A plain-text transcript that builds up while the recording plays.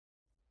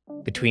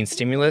Between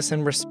stimulus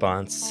and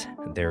response,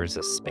 there is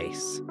a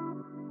space.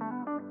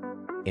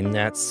 In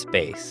that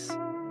space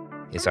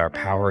is our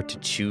power to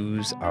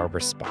choose our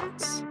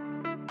response.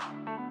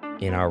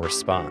 In our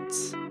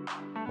response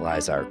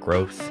lies our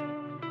growth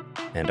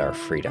and our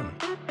freedom.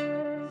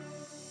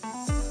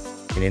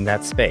 And in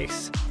that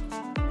space,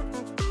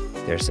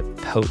 there's a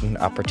potent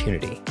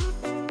opportunity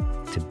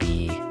to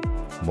be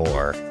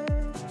more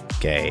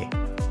gay.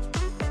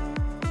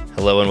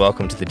 Hello and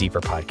welcome to the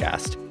Deeper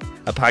Podcast,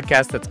 a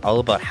podcast that's all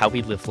about how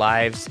we live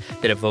lives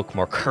that evoke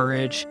more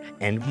courage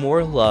and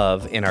more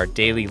love in our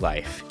daily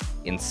life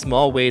in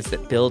small ways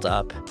that build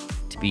up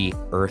to be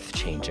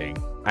earth-changing.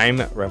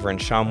 I'm Reverend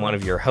Sean, one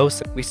of your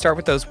hosts. We start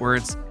with those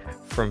words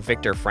from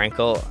Viktor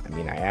Frankl.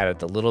 I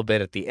added a little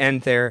bit at the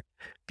end there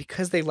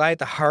because they lie at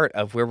the heart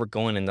of where we're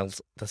going in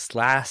this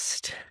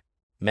last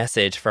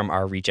message from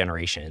our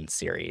Regeneration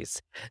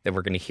series that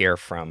we're going to hear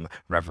from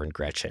Reverend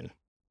Gretchen.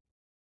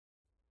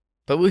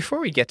 But before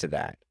we get to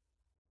that,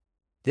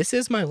 this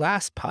is my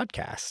last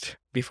podcast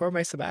before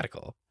my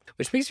sabbatical,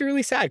 which makes me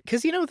really sad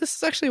because, this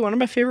is actually one of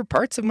my favorite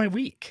parts of my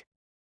week.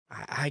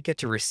 I get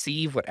to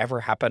receive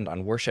whatever happened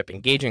on worship,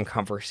 engage in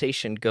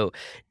conversation, go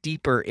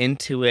deeper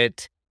into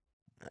it,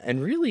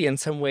 and really, in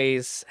some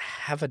ways,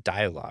 have a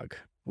dialogue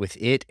with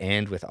it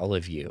and with all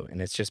of you.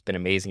 And it's just been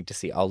amazing to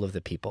see all of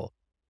the people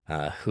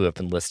who have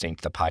been listening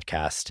to the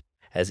podcast,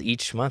 as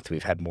each month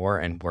we've had more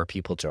and more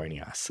people joining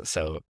us.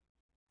 So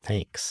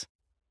thanks.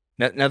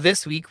 Now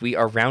this week we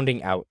are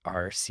rounding out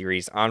our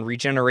series on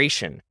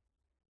regeneration.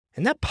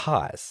 And that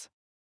pause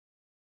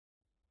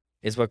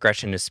is what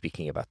Gretchen is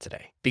speaking about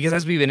today. Because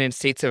as we've been in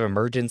states of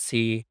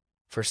emergency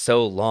for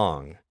so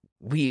long,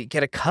 we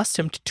get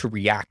accustomed to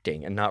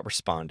reacting and not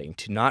responding,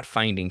 to not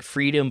finding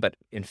freedom, but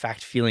in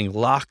fact feeling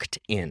locked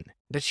in.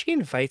 But she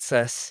invites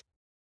us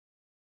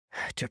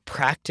to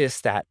practice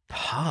that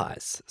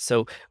pause.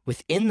 So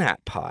within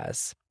that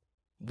pause,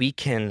 we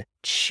can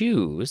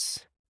choose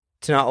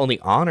to not only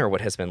honor what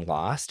has been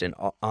lost and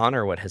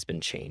honor what has been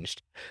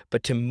changed,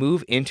 but to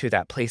move into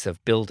that place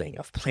of building,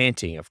 of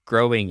planting, of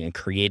growing and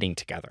creating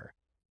together.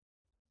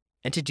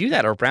 And to do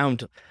that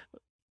around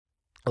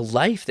a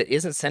life that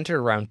isn't centered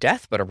around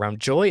death, but around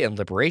joy and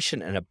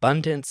liberation and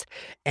abundance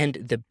and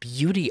the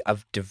beauty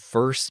of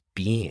diverse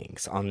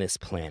beings on this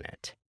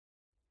planet.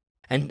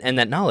 And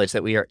that knowledge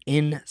that we are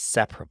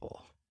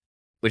inseparable,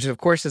 which of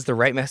course is the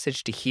right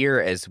message to hear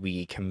as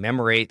we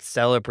commemorate,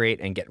 celebrate,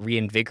 and get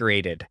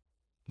reinvigorated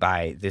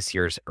by this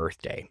year's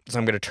Earth Day. So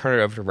I'm going to turn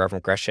it over to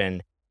Reverend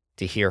Gretchen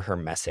to hear her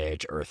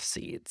message, Earth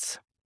Seeds.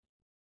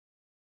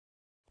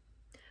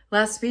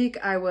 Last week,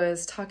 I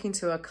was talking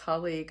to a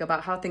colleague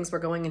about how things were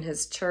going in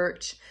his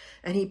church,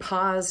 and he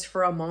paused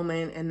for a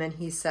moment, and then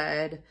he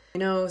said,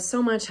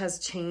 so much has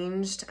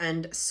changed,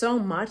 and so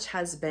much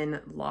has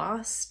been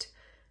lost.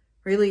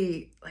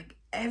 Really,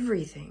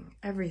 everything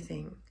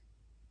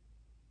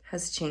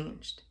has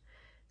changed.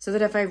 So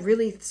that if I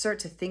really start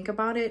to think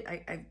about it,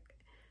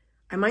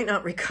 I might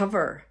not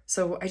recover.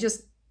 So I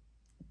just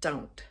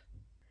don't.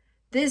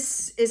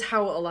 This is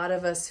how a lot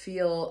of us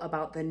feel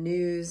about the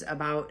news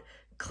about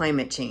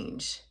climate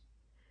change,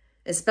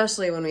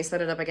 especially when we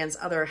set it up against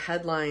other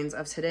headlines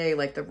of today,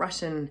 like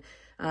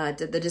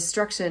the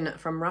destruction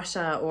from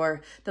Russia,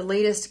 or the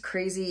latest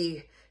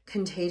crazy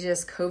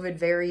contagious COVID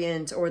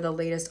variant, or the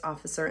latest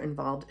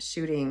officer-involved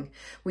shooting.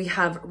 We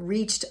have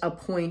reached a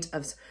point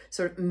of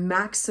sort of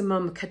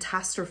maximum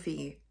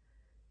catastrophe,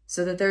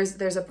 so that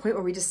there's a point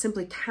where we just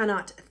simply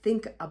cannot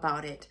think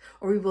about it,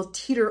 or we will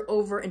teeter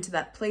over into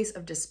that place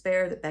of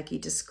despair that Becky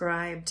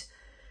described.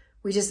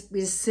 We just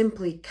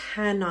simply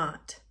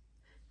cannot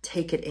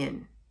take it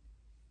in.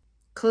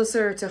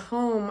 Closer to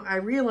home, I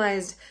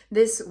realized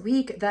this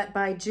week that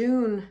by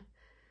June,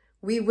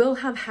 we will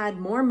have had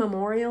more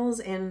memorials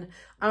in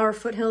our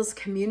Foothills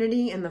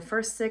community in the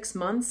first 6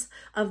 months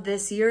of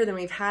this year than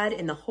we've had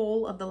in the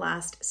whole of the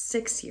last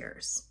 6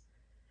 years.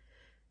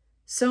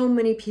 So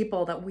many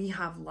people that we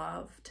have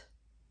loved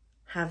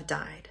have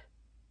died.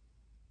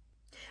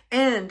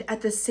 And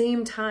at the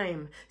same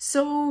time,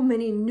 so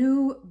many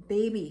new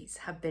babies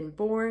have been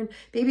born,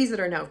 babies that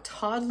are now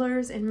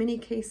toddlers in many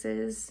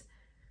cases.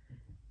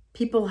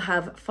 People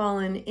have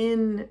fallen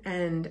in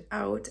and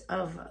out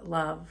of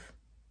love.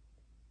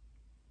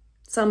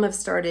 Some have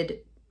started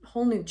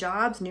whole new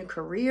jobs, new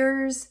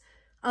careers.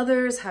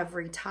 Others have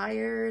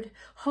retired.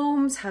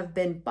 Homes have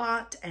been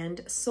bought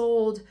and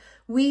sold.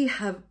 We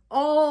have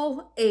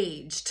all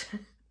aged,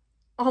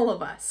 all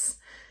of us.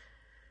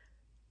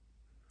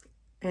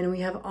 And we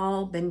have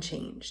all been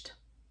changed.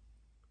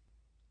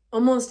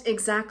 Almost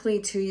exactly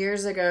 2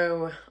 years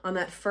ago, on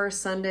that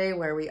first Sunday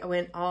where we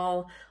went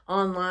all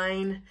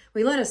online,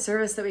 we led a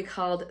service that we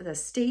called the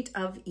State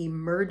of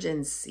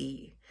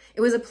Emergency.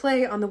 It was a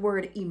play on the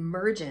word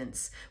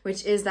emergence,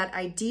 which is that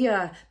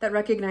idea that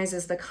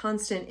recognizes the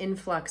constant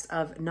influx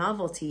of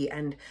novelty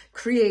and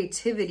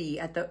creativity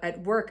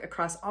at work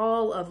across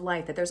all of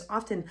life, that there's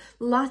often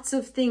lots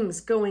of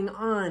things going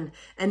on,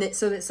 and that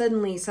so that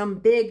suddenly some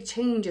big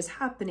change is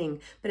happening,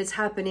 but it's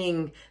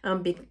happening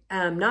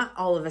not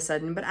all of a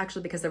sudden, but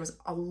actually because there was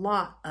a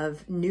lot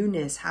of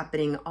newness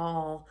happening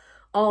all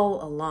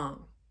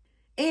along.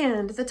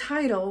 And the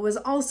title was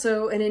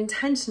also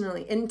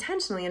intentionally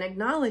an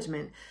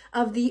acknowledgement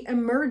of the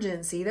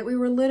emergency that we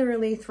were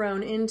literally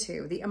thrown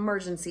into, the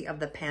emergency of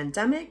the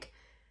pandemic,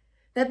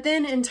 that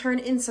then in turn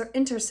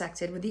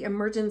intersected with the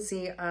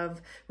emergency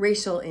of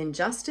racial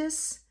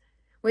injustice,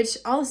 which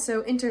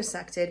also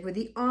intersected with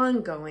the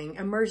ongoing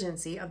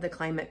emergency of the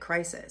climate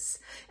crisis.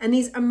 And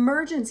these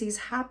emergencies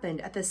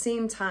happened at the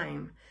same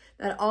time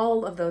that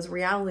all of those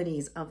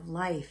realities of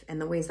life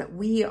and the ways that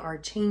we are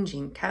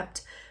changing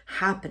kept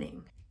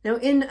happening. Now,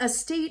 in a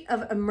state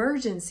of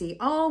emergency,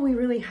 all we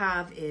really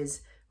have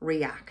is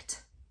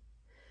react.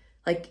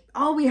 Like,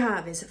 all we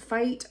have is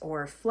fight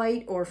or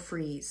flight or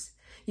freeze.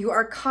 You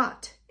are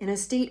caught in a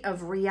state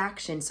of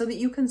reaction so that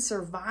you can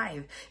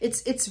survive.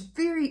 It's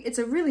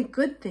a really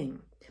good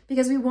thing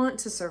because we want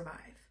to survive.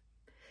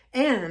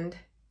 And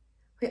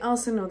we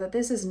also know that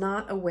this is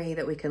not a way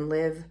that we can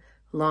live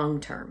long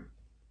term.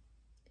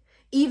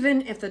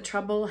 Even if the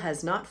trouble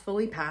has not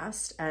fully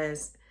passed,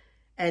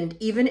 and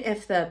even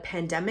if the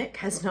pandemic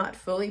has not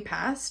fully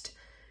passed,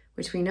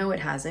 which we know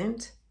it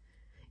hasn't,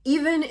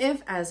 even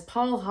if, as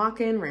Paul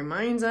Hawken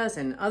reminds us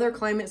and other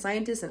climate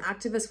scientists and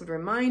activists would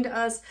remind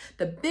us,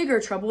 the bigger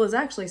trouble is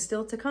actually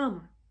still to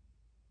come.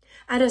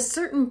 At a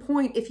certain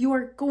point, if you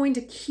are going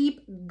to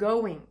keep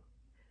going,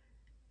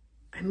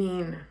 at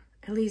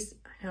least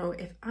I know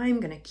if I'm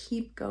going to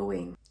keep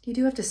going, you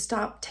do have to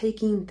stop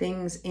taking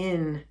things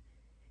in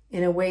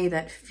a way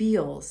that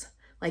feels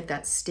like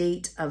that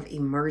state of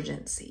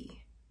emergency.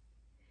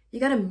 You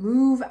got to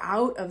move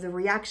out of the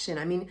reaction.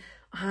 I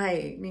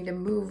need to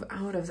move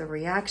out of the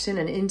reaction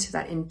and into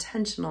that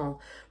intentional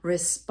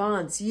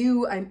response.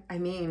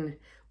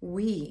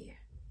 We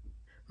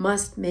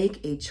must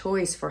make a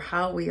choice for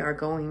how we are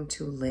going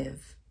to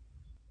live.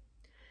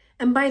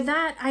 And by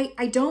that,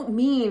 I don't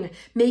mean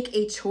make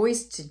a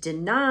choice to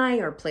deny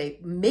or play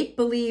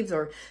make-believes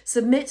or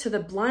submit to the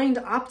blind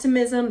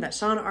optimism that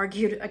Sean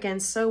argued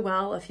against so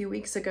well a few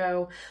weeks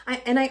ago.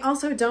 I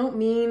also don't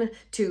mean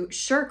to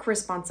shirk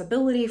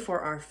responsibility for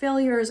our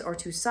failures or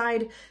to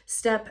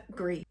sidestep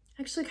grief.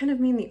 I actually kind of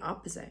mean the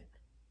opposite.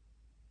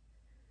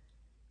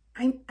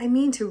 I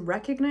mean to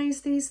recognize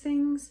these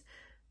things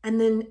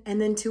and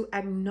then to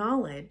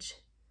acknowledge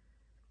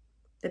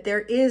that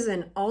there is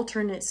an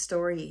alternate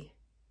story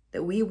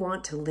that we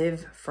want to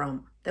live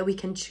from, that we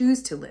can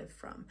choose to live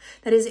from.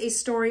 That is a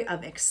story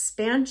of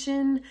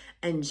expansion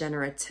and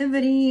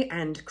generativity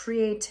and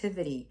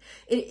creativity.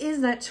 It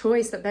is that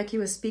choice that Becky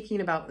was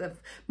speaking about,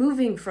 of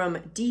moving from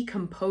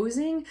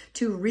decomposing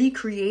to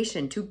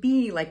recreation, to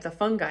be like the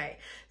fungi.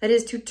 That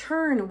is to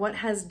turn what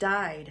has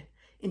died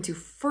into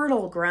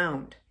fertile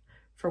ground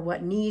for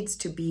what needs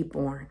to be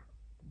born.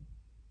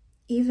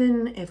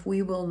 Even if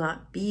we will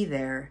not be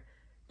there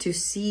to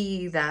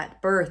see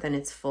that birth in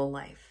its full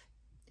life.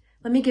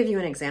 Let me give you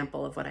an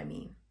example of what I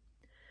mean.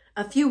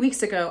 A few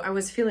weeks ago, I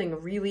was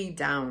feeling really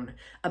down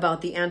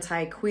about the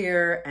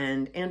anti-queer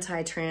and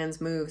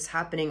anti-trans moves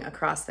happening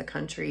across the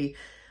country.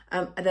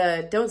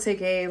 The Don't Say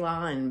Gay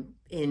law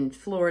in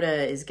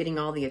Florida is getting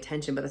all the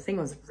attention, but the thing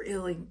was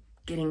really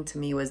getting to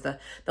me was the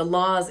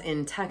laws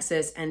in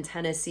Texas and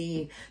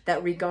Tennessee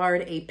that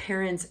regard a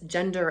parent's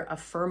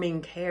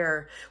gender-affirming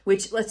care,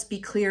 which, let's be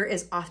clear,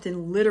 is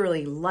often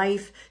literally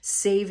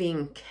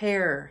life-saving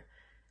care.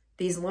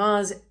 These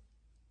laws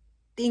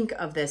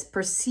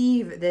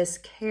perceive this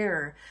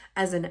care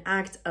as an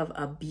act of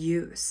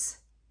abuse.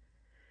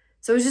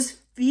 So I was just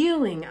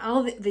feeling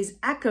all these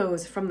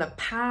echoes from the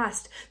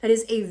past. That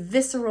is a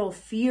visceral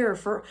fear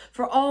for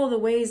all the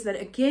ways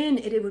that, again,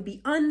 it would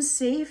be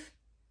unsafe,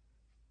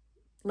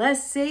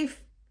 less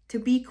safe to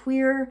be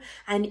queer,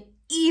 and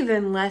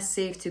even less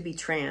safe to be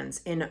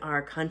trans in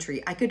our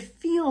country. I could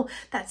feel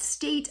that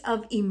state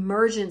of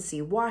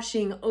emergency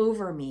washing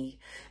over me.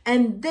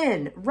 And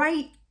then,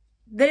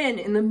 then,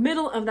 in the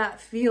middle of that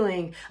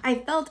feeling, I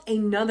felt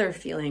another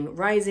feeling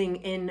rising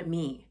in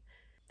me.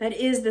 That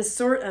is the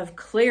sort of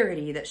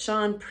clarity that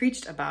Sean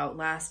preached about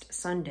last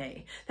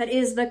Sunday. That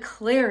is the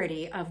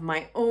clarity of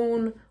my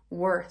own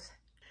worth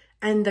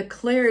and the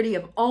clarity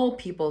of all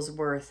people's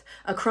worth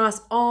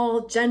across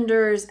all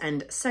genders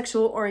and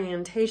sexual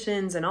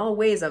orientations and all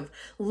ways of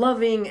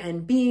loving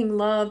and being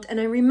loved. And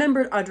I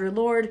remembered Audre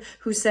Lorde,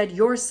 who said,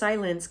 "Your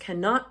silence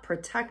cannot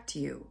protect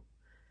you."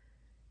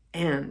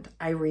 And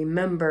I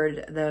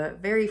remembered the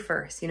very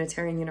first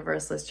Unitarian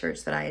Universalist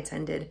church that I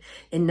attended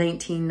in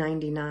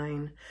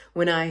 1999,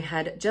 when I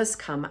had just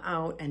come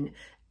out and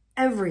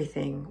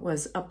everything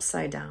was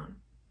upside down.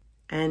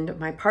 And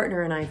my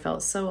partner and I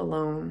felt so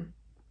alone.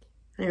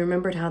 And I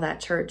remembered how that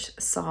church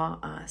saw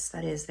us.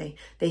 That is,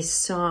 they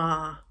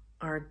saw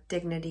our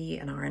dignity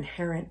and our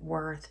inherent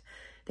worth.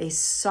 They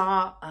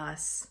saw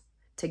us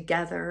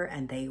together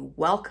and they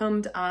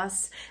welcomed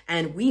us,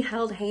 and we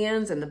held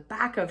hands in the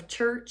back of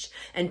church,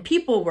 and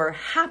people were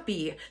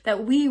happy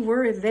that we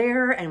were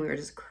there, and we were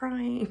just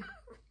crying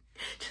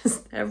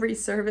just every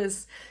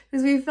service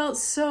because we felt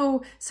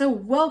so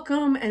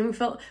welcome, and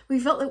we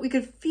felt that we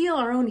could feel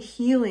our own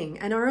healing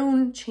and our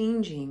own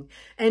changing,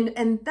 and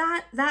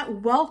that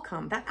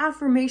welcome, that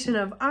affirmation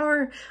of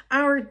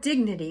our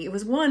dignity. It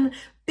was one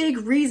big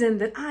reason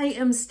that I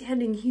am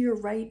standing here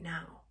right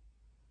now.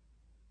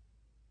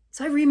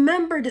 So I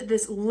remembered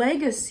this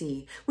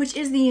legacy, which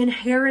is the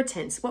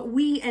inheritance, what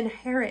we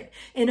inherit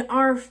in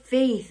our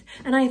faith.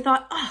 And I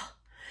thought,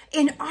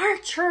 in our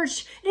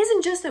church, it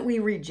isn't just that we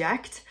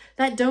reject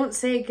that don't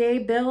say gay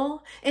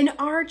bill. In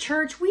our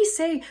church, we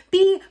say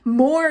be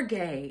more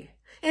gay.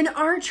 In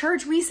our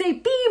church, we say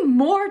be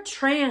more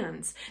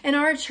trans. In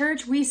our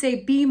church, we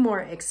say be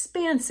more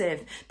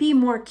expansive, be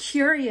more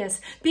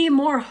curious, be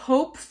more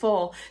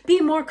hopeful,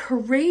 be more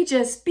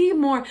courageous, be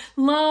more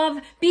love,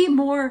 be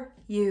more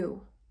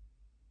you.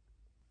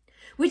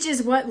 Which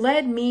is what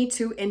led me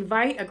to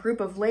invite a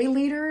group of lay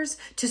leaders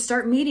to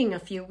start meeting a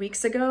few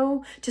weeks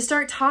ago, to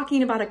start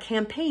talking about a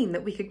campaign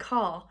that we could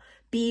call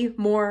Be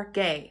More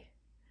Gay.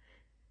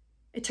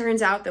 It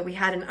turns out that we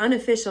had an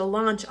unofficial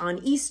launch on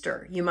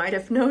Easter, you might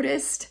have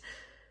noticed.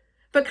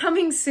 But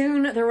coming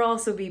soon, there will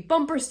also be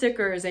bumper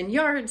stickers and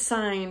yard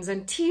signs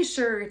and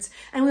t-shirts,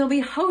 and we'll be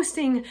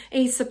hosting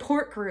a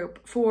support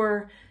group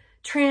for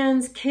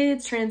trans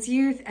kids, trans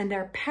youth, and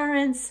their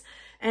parents.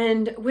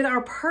 And with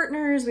our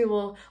partners, we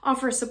will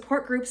offer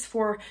support groups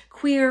for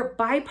queer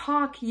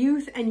BIPOC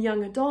youth and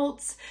young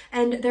adults.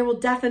 And there will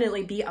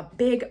definitely be a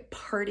big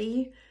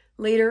party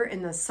later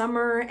in the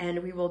summer,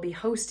 and we will be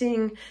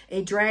hosting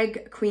a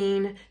drag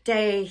queen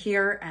day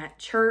here at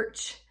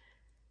church.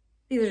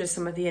 These are just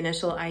some of the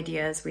initial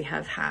ideas we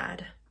have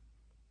had.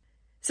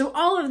 So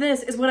all of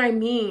this is what I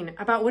mean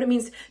about what it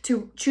means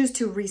to choose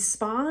to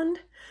respond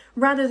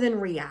rather than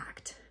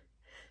react.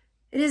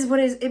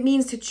 It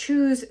means to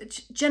choose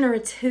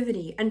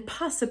generativity and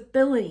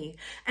possibility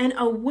and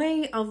a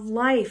way of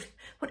life,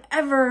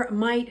 whatever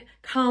might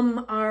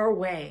come our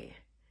way.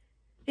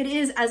 It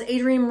is, as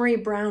Adrienne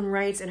Maree Brown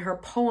writes in her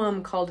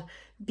poem called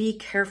Be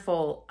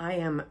Careful, I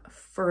Am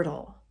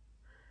Fertile.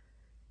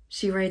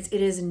 She writes,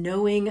 it is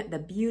knowing the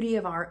beauty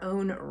of our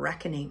own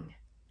reckoning.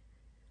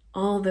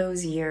 All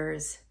those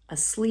years,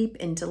 asleep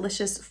in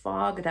delicious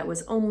fog that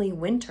was only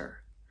winter.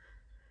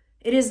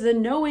 It is the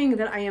knowing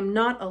that I am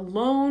not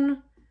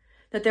alone,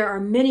 that there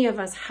are many of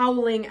us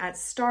howling at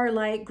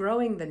starlight,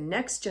 growing the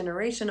next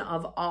generation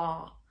of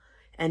awe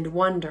and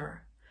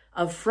wonder,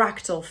 of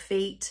fractal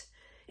fate.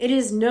 It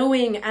is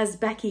knowing, as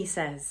Becky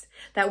says,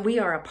 that we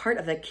are a part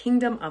of the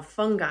kingdom of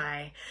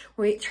fungi,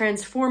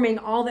 transforming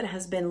all that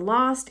has been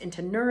lost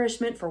into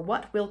nourishment for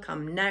what will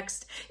come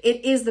next.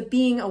 It is the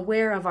being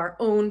aware of our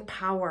own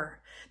power.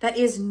 That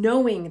is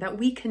knowing that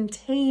we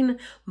contain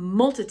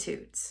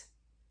multitudes.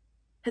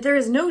 That there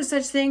is no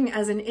such thing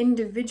as an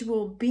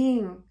individual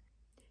being.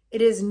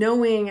 It is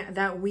knowing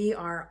that we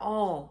are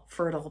all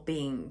fertile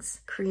beings,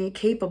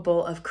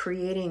 capable of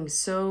creating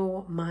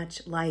so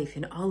much life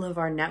in all of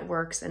our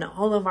networks and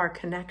all of our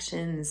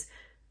connections.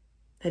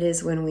 That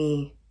is when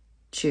we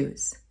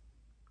choose.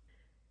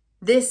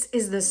 This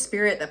is the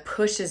spirit that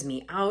pushes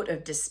me out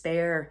of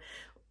despair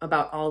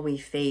about all we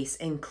face,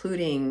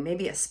 including,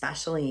 maybe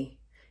especially,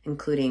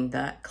 including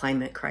the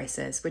climate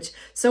crisis, which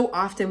so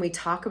often we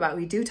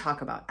do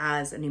talk about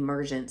as an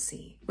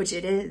emergency, which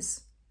it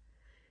is.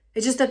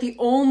 It's just that the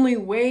only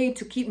way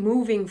to keep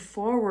moving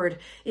forward,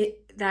 the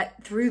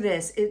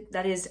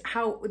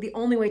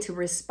only way to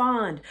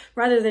respond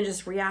rather than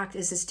just react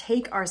is to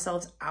take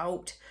ourselves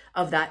out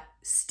of that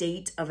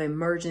state of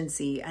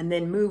emergency and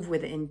then move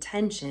with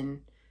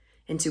intention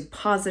into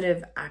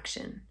positive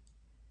action.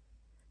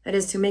 That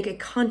is to make a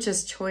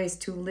conscious choice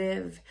to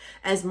live,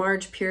 as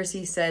Marge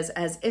Piercy says,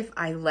 as if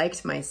I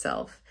liked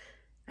myself,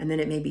 and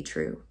then it may be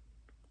true.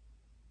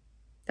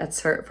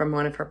 That's from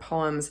one of her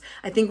poems.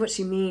 I think what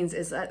she means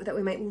is that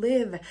we might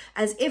live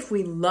as if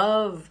we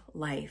love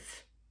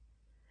life,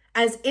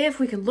 as if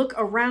we can look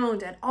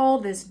around at all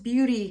this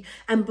beauty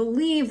and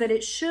believe that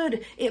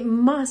it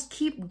must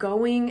keep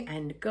going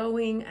and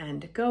going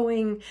and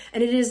going.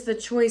 And it is the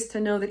choice to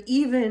know that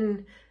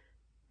even,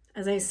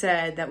 as I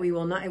said, that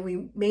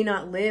we may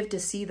not live to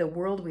see the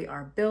world we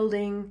are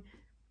building,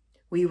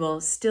 we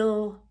will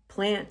still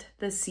plant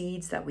the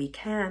seeds that we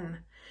can,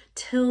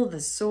 till the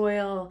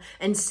soil,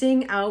 and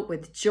sing out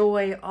with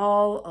joy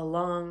all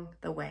along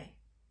the way.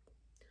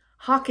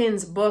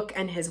 Hawkins' book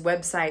and his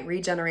website,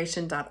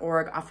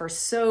 regeneration.org, offer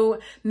so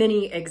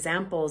many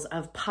examples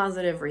of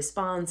positive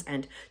response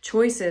and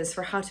choices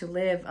for how to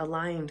live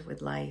aligned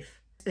with life.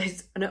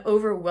 There's an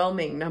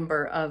overwhelming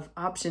number of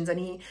options.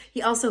 And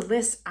he also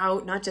lists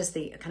out not just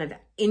the kind of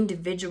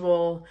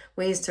individual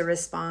ways to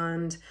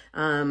respond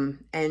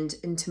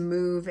and to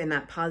move in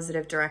that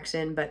positive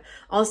direction, but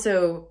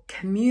also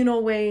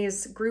communal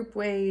ways, group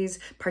ways,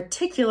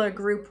 particular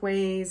group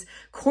ways,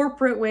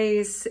 corporate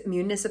ways,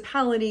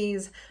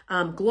 municipalities,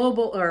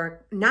 global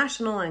or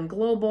national and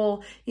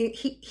global.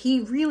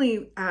 He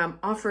really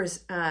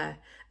offers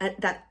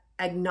that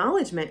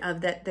acknowledgement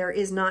of that there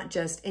is not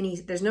just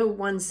there's no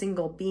one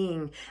single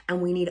being,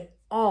 and we need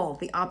all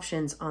the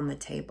options on the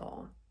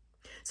table.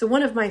 So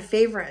one of my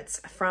favorites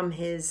from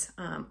his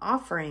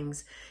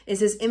offerings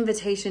is his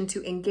invitation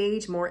to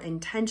engage more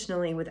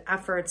intentionally with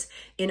efforts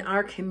in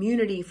our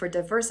community for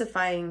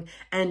diversifying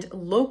and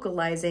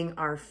localizing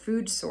our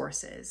food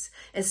sources,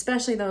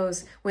 especially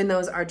when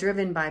those are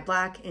driven by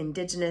Black,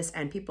 Indigenous,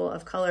 and people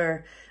of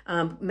color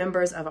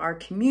members of our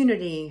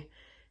community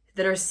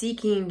that are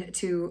seeking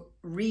to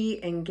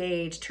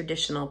re-engage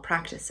traditional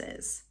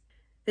practices.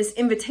 This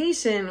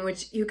invitation,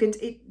 which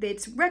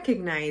it's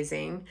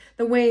recognizing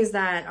the ways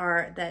that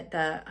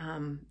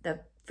the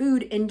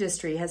food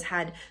industry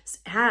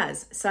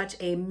has such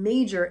a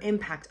major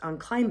impact on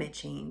climate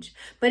change,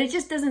 but it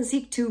just doesn't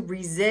seek to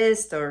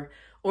resist or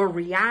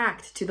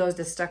react to those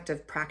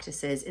destructive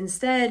practices.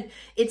 Instead,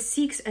 it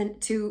seeks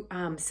to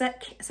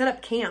set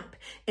up camp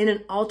in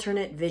an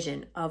alternate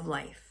vision of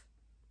life.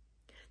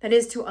 That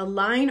is to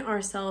align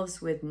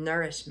ourselves with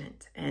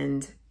nourishment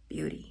and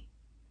beauty.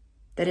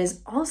 That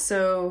is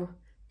also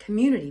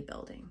community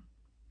building,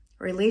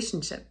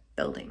 relationship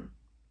building.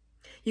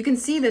 You can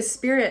see this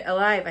spirit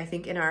alive, I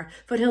think, in our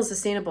Foothills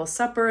Sustainable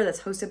Supper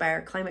that's hosted by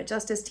our climate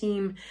justice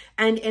team,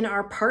 and in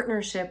our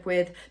partnership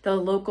with the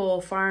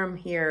local farm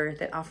here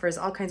that offers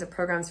all kinds of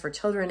programs for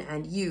children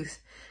and youth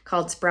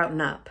called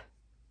Sproutin' Up.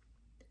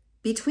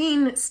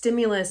 Between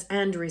stimulus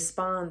and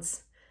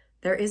response,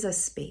 there is a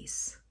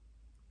space.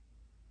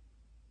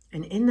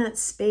 And in that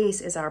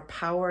space is our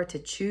power to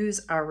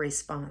choose our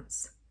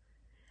response.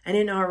 And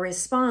in our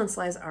response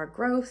lies our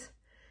growth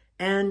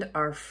and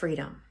our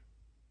freedom.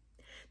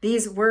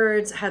 These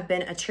words have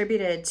been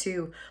attributed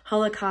to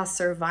Holocaust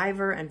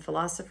survivor and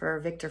philosopher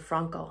Viktor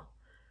Frankl,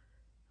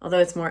 although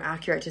it's more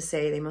accurate to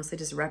say they mostly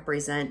just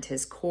represent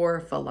his core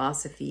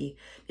philosophy,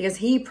 because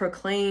he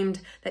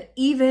proclaimed that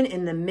even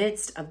in the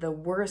midst of the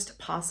worst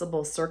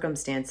possible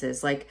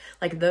circumstances, like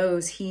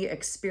those he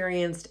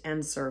experienced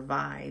and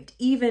survived,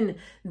 even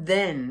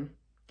then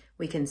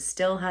we can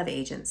still have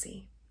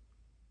agency.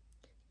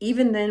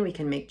 Even then we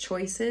can make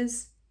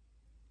choices.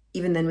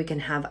 Even then we can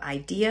have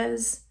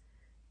ideas.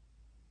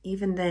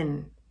 Even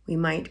then we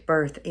might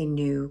birth a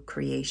new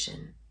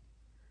creation.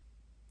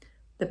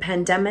 The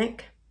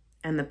pandemic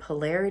and the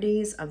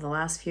polarities of the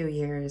last few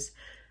years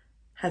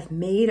have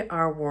made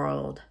our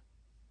world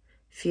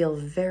feel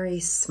very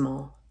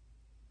small.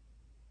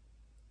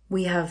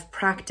 We have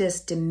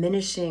practiced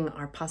diminishing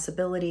our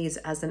possibilities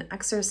as an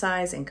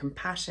exercise in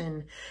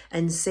compassion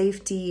and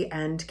safety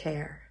and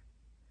care.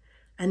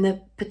 And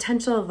the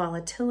potential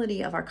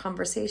volatility of our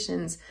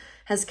conversations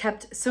has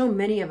kept so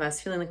many of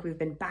us feeling like we've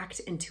been backed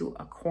into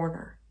a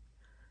corner,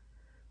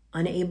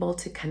 unable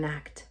to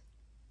connect.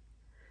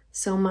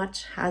 So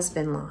much has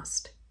been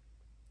lost.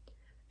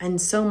 And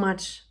so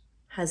much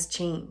has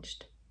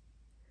changed,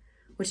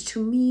 which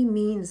to me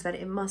means that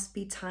it must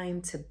be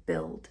time to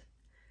build.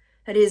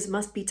 That is,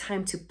 must be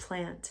time to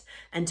plant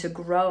and to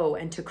grow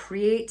and to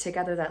create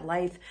together that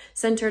life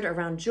centered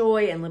around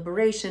joy and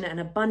liberation and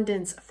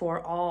abundance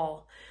for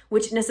all,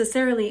 which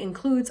necessarily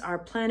includes our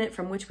planet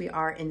from which we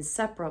are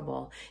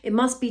inseparable. It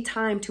must be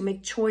time to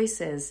make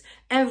choices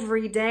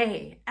every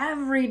day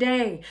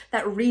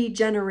that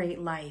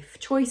regenerate life,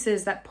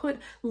 choices that put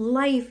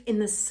life in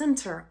the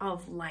center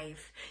of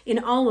life. In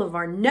all of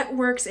our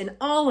networks, in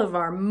all of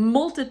our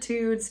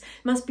multitudes,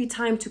 it must be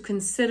time to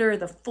consider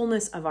the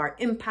fullness of our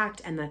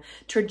impact and the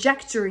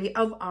trajectory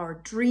of our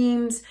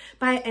dreams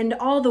and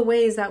all the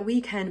ways that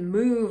we can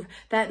move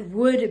that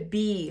would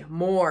be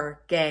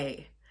more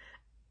gay.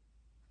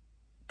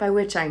 By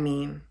which I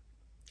mean,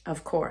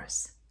 of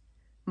course,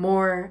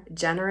 more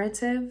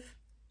generative,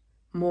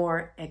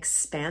 more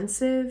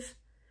expansive,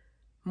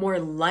 more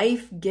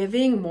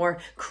life-giving, more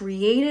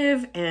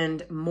creative,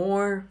 and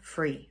more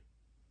free.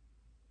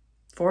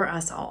 For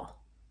us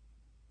all.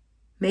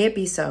 May it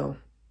be so,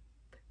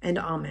 and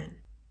amen.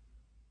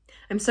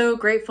 I'm so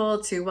grateful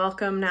to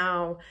welcome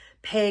now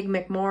Peg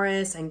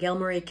McMorris and Gail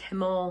Marie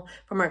Kimmel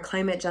from our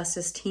climate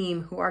justice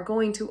team, who are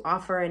going to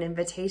offer an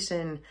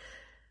invitation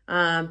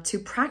to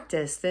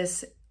practice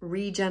this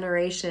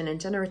regeneration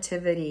and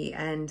generativity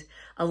and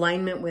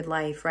alignment with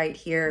life right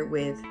here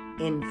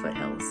in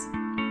Foothills.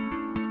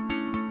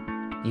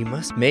 You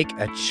must make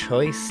a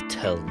choice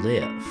to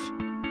live.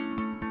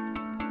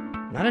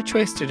 Not a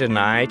choice to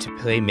deny, to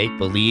play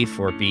make-believe,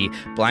 or be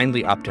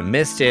blindly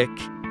optimistic.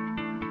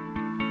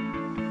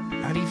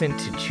 Not even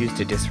to choose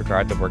to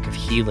disregard the work of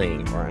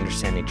healing or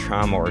understanding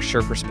trauma or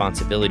shirk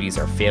responsibilities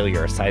or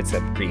failure or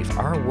sidestep grief.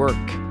 Our work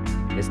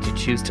is to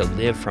choose to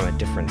live from a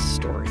different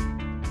story.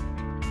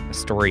 A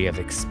story of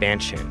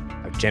expansion,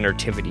 of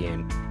generativity,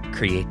 and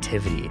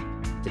creativity,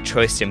 the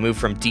choice to move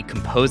from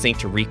decomposing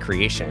to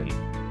recreation,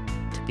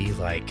 to be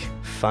like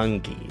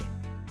fungi.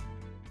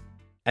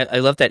 I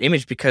love that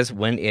image because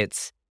when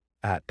it's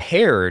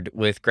paired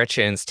with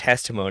Gretchen's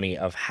testimony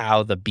of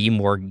how the Be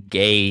More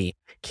Gay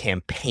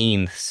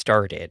campaign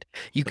started,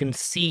 you can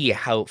see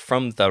how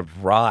from the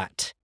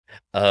rot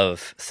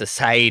of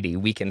society,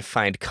 we can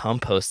find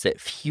compost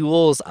that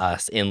fuels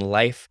us in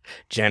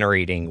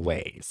life-generating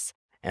ways.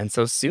 And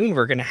so soon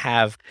we're going to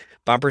have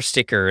bumper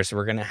stickers,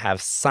 we're going to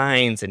have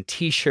signs and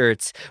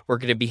t-shirts, we're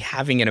going to be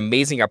having an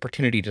amazing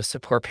opportunity to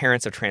support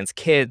parents of trans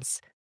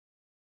kids.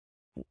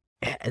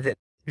 And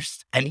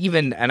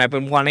I've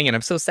been wanting, and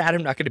I'm so sad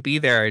I'm not going to be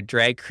there, a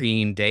drag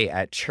queen day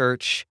at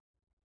church.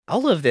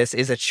 All of this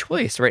is a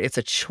choice, right? It's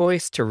a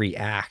choice to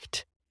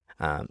react,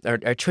 or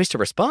a choice to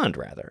respond,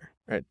 rather,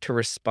 right? To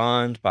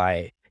respond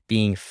by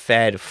being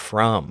fed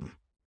from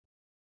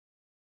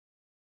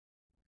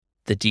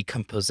the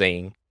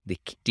decomposing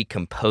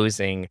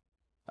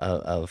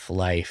of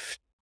life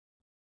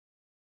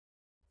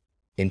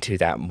into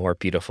that more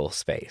beautiful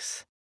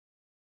space.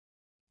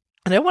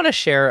 And I want to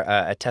share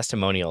a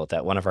testimonial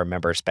that one of our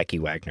members, Becky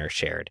Wagner,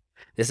 shared.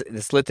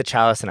 This lit the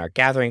chalice in our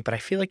gathering, but I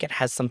feel like it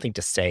has something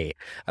to say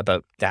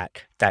about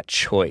that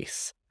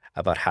choice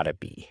about how to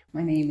be.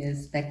 My name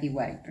is Becky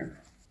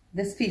Wagner.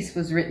 This piece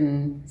was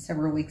written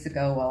several weeks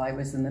ago while I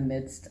was in the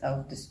midst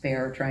of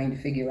despair, trying to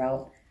figure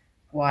out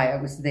why I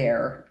was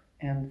there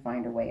and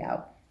find a way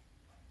out.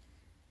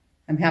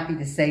 I'm happy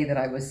to say that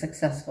I was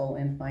successful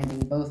in finding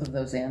both of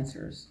those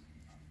answers,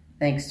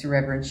 thanks to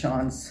Reverend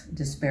Sean's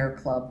Despair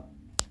Club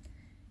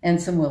and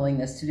some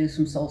willingness to do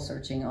some soul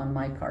searching on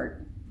my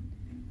part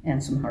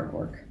and some hard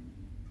work.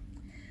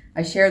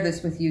 I share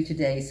this with you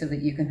today so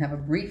that you can have a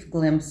brief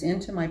glimpse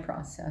into my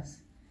process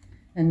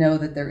and know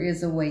that there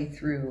is a way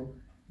through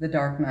the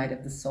dark night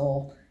of the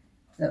soul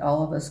that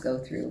all of us go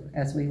through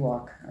as we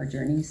walk our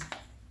journeys.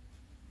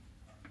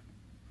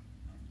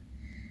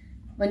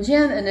 When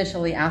Jen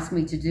initially asked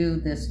me to do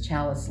this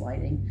chalice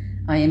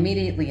lighting, I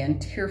immediately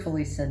and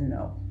tearfully said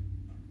no.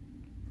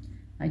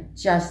 I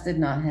just did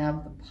not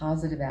have the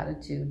positive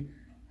attitude,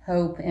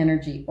 hope,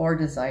 energy, or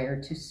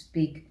desire to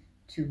speak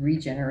to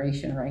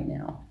regeneration right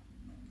now.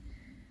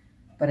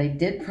 But I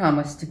did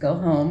promise to go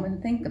home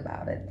and think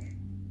about it.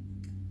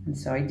 And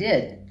so I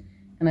did.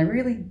 And I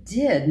really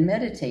did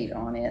meditate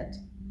on it.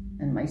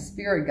 And my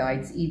spirit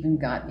guides even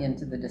got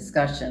into the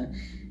discussion.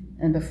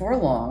 And before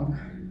long,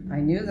 I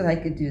knew that I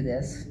could do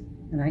this,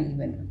 and I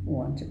even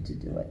wanted to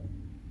do it.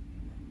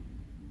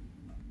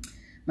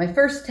 My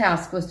first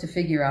task was to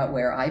figure out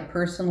where I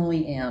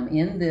personally am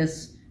in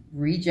this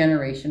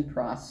regeneration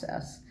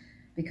process,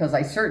 because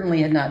I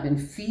certainly had not been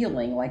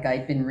feeling like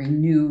I'd been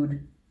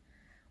renewed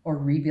or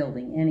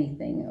rebuilding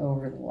anything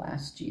over the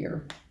last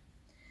year.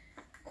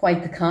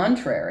 Quite the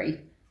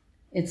contrary.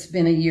 It's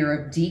been a year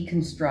of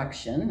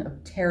deconstruction,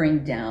 of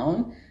tearing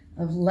down,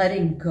 of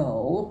letting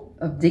go,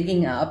 of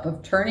digging up,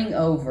 of turning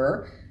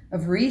over,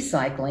 of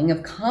recycling,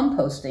 of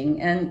composting,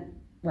 and,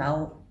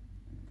 well,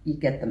 you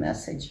get the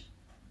message.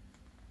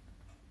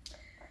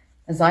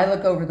 As I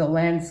look over the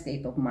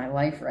landscape of my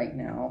life right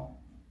now,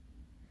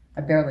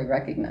 I barely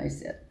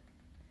recognize it.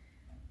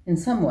 In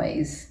some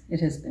ways, it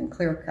has been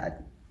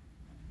clear-cut.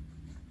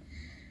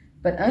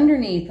 But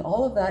underneath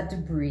all of that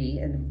debris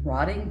and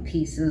rotting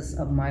pieces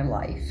of my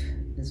life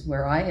is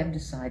where I have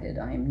decided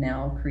I am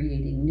now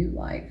creating new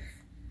life,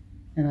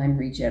 and I'm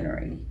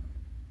regenerating.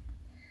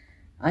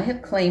 I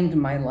have claimed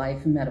my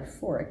life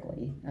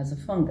metaphorically as a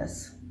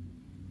fungus.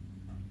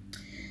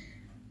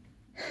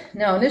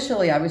 Now,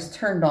 initially, I was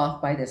turned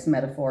off by this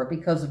metaphor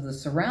because of the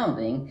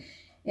surrounding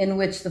in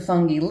which the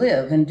fungi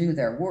live and do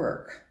their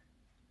work.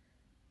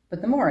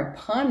 But the more I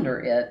ponder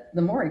it,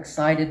 the more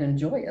excited and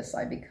joyous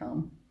I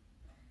become.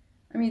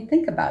 I mean,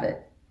 think about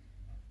it.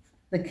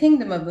 The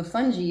kingdom of the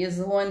fungi is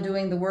the one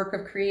doing the work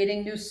of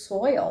creating new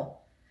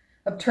soil,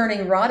 of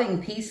turning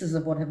rotting pieces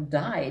of what have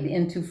died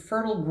into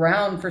fertile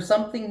ground for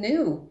something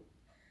new.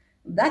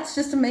 That's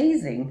just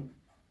amazing.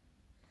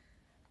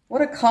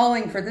 What a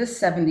calling for this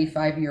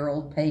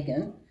 75-year-old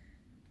pagan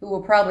who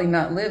will probably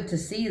not live to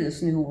see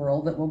this new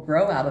world that will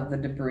grow out of the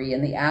debris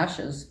and the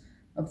ashes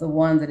of the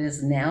one that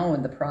is now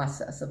in the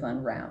process of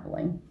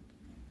unraveling.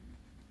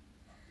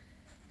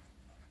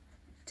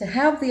 To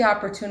have the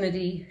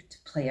opportunity to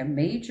play a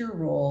major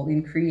role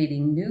in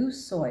creating new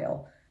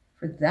soil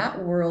for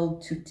that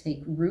world to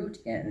take root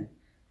in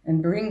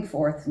and bring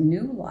forth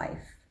new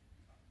life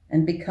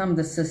and become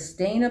the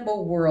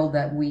sustainable world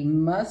that we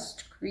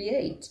must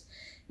create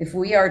if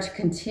we are to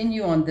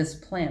continue on this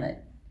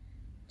planet,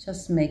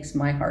 just makes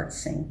my heart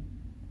sing.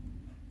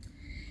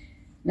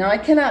 Now, I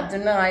cannot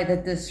deny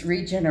that this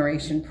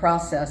regeneration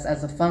process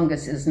as a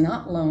fungus is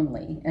not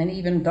lonely and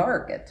even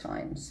dark at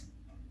times.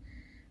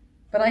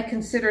 But I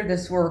consider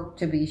this work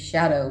to be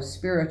shadow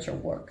spiritual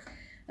work,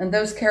 and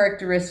those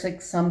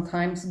characteristics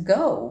sometimes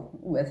go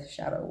with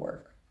shadow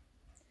work.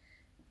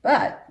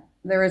 But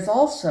there is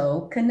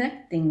also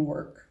connecting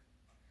work,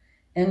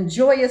 and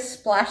joyous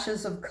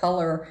splashes of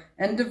color,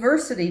 and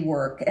diversity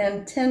work,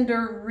 and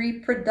tender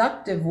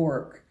reproductive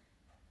work,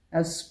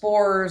 as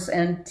spores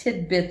and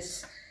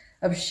tidbits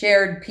of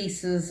shared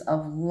pieces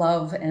of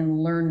love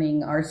and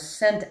learning are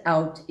sent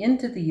out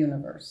into the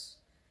universe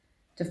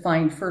to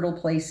find fertile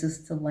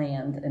places to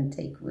land and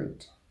take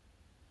root.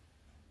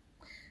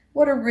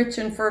 What a rich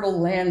and fertile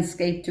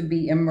landscape to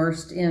be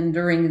immersed in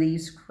during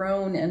these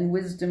crone and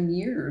wisdom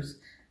years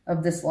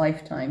of this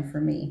lifetime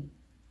for me.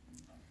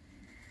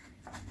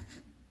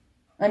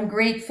 I'm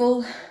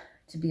grateful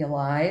to be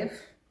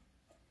alive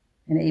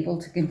and able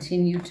to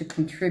continue to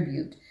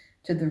contribute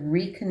to the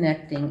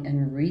reconnecting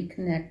and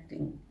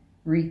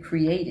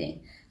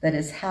recreating that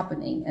is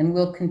happening and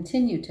will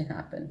continue to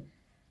happen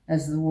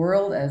as the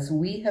world as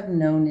we have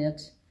known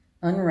it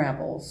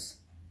unravels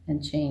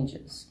and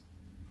changes.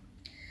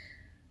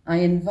 I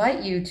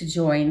invite you to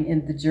join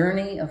in the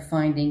journey of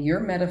finding your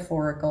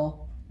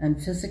metaphorical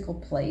and physical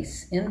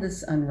place in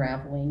this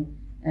unraveling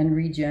and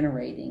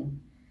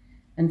regenerating,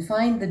 and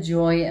find the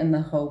joy and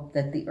the hope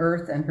that the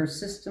earth and her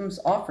systems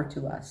offer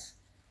to us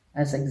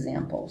as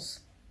examples.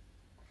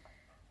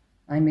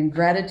 I'm in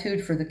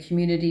gratitude for the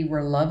community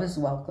where love is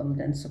welcomed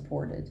and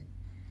supported,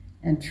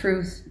 and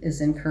truth is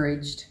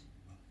encouraged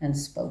and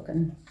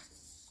spoken.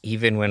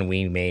 Even when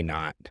we may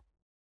not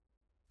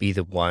be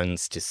the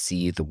ones to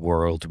see the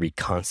world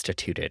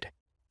reconstituted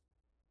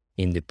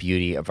in the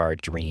beauty of our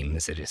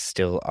dreams, it is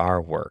still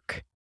our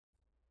work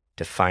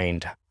to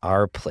find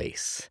our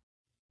place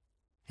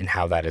and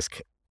how that is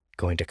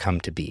going to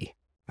come to be.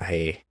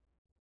 I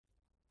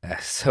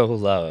so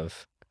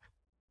love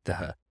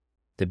the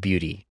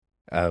beauty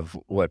of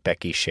what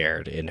Becky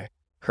shared in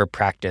her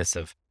practice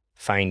of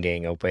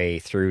finding a way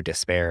through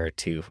despair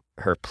to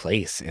her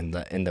place in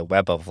the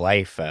web of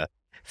life, a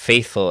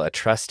faithful, a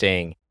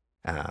trusting,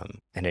 and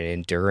an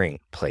enduring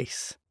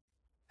place.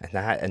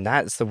 And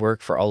that's the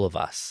work for all of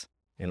us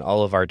in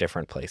all of our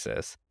different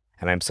places.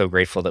 And I'm so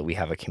grateful that we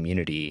have a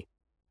community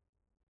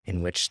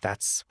in which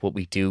that's what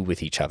we do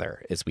with each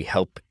other, is we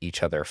help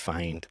each other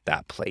find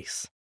that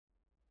place.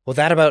 Well,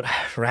 that about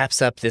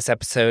wraps up this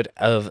episode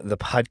of the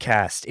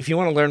podcast. If you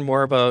want to learn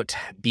more about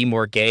Be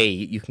More Gay,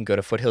 you can go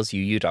to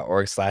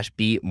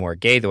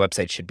foothillsuu.org/bemoregay. The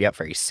website should be up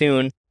very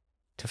soon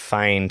to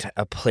find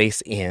a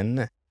place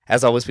in.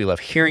 As always, we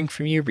love hearing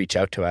from you. Reach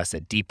out to us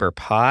at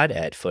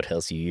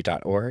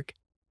deeperpod@foothillsuu.org.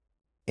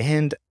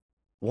 And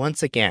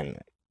once again,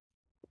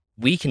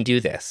 we can do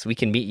this. We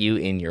can meet you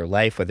in your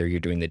life, whether you're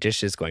doing the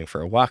dishes, going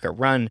for a walk, a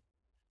run,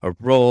 a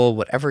roll,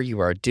 whatever you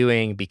are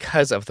doing,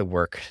 because of the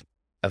work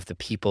of the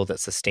people that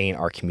sustain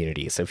our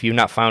community. So if you've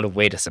not found a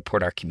way to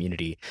support our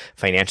community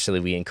financially,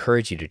 we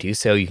encourage you to do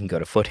so. You can go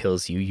to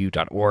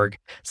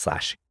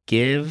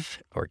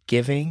foothillsuu.org/give or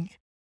giving.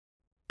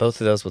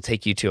 Both of those will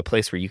take you to a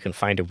place where you can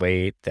find a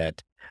way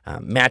that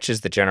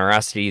matches the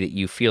generosity that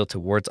you feel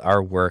towards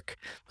our work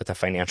with a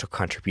financial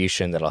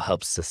contribution that'll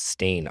help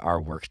sustain our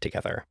work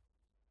together.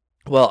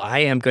 Well, I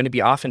am going to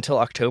be off until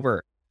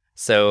October,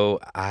 so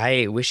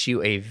I wish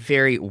you a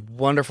very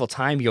wonderful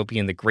time. You'll be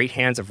in the great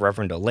hands of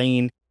Reverend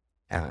Elaine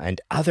and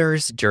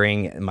others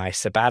during my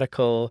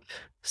sabbatical.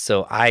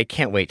 So I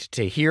can't wait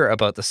to hear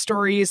about the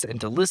stories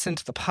and to listen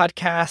to the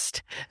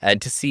podcast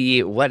and to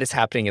see what is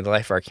happening in the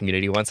life of our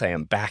community once I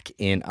am back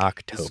in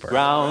October.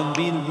 Ground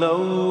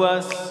below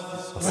us.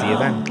 I'll see you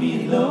then.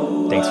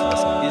 Thanks for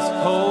listening. Is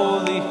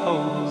holy,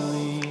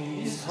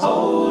 holy. Is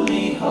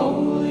holy,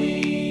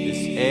 holy.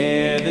 This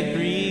air that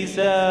breathes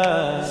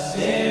us.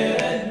 This air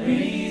that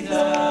breathes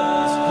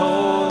us. Is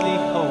holy,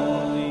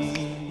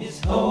 holy. Is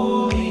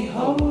holy,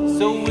 holy.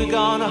 So we're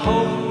gonna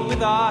hold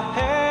with our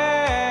hands.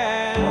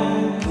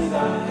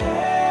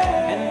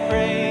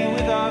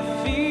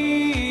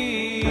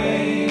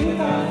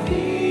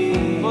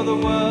 For the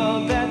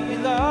world that we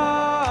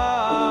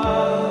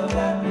love,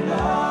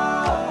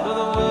 for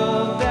the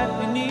world that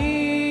we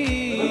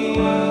need,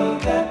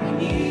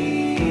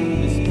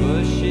 this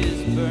bush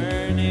is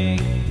burning,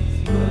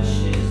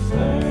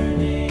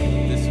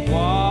 this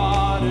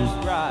water's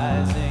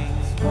rising,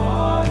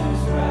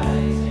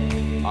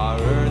 our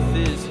earth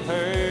is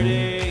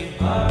hurting,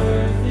 our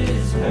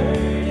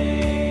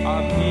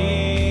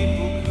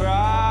people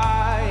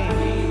cry,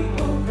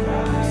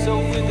 so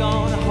we're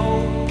gonna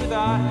hold with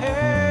our hands. For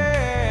the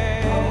world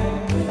that we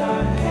love,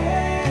 for the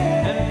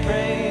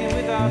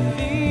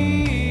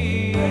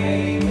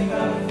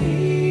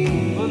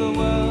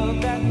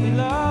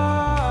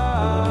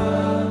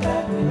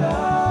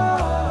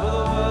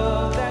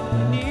world that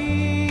we need,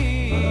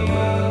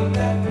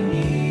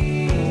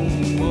 Whoa,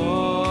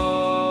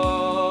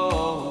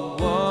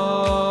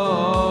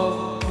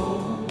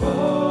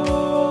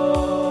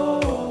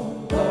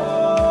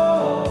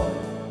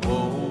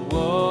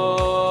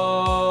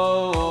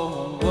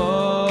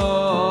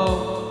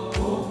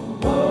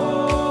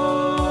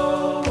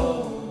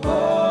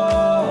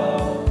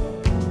 whoa,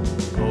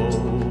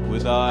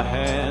 with our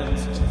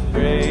hands,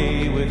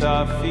 pray with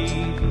our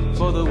feet,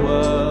 for the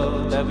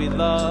world that we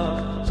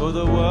love, for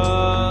the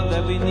world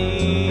that we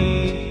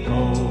need.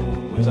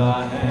 Oh, with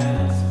our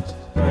hands,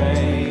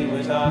 pray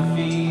with our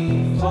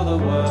feet, for the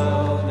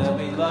world that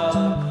we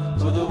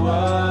love, for the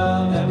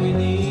world that we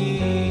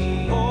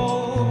need.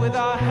 Oh, with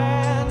our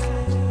hands,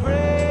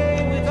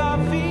 pray with our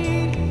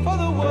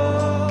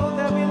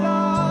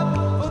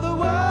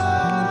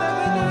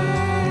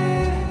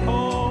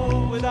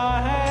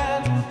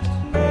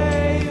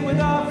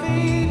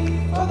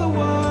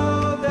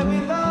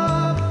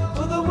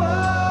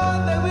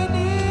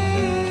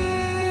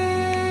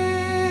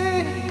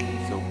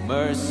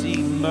mercy,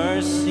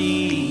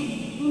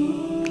 mercy.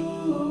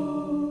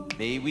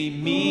 May we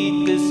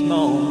meet this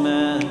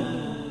moment,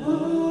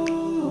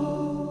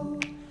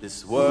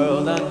 this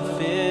world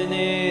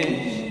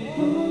unfinished,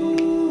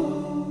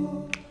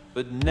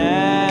 but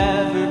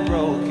never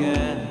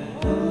broken.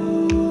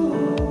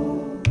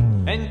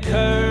 And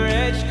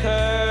courage,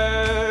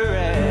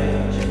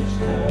 courage,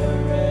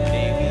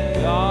 may we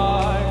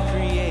guard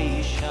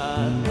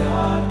creation,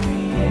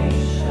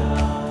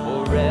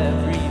 for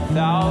every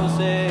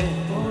thousand,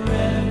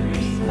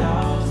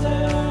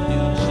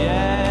 new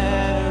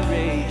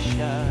generation.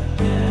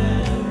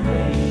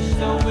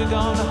 So we're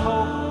gonna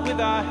hope with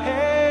our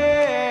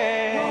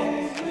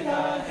hands,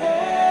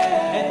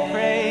 and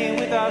pray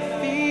with our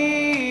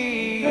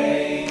feet,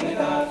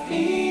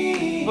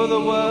 for the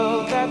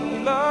world that we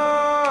love.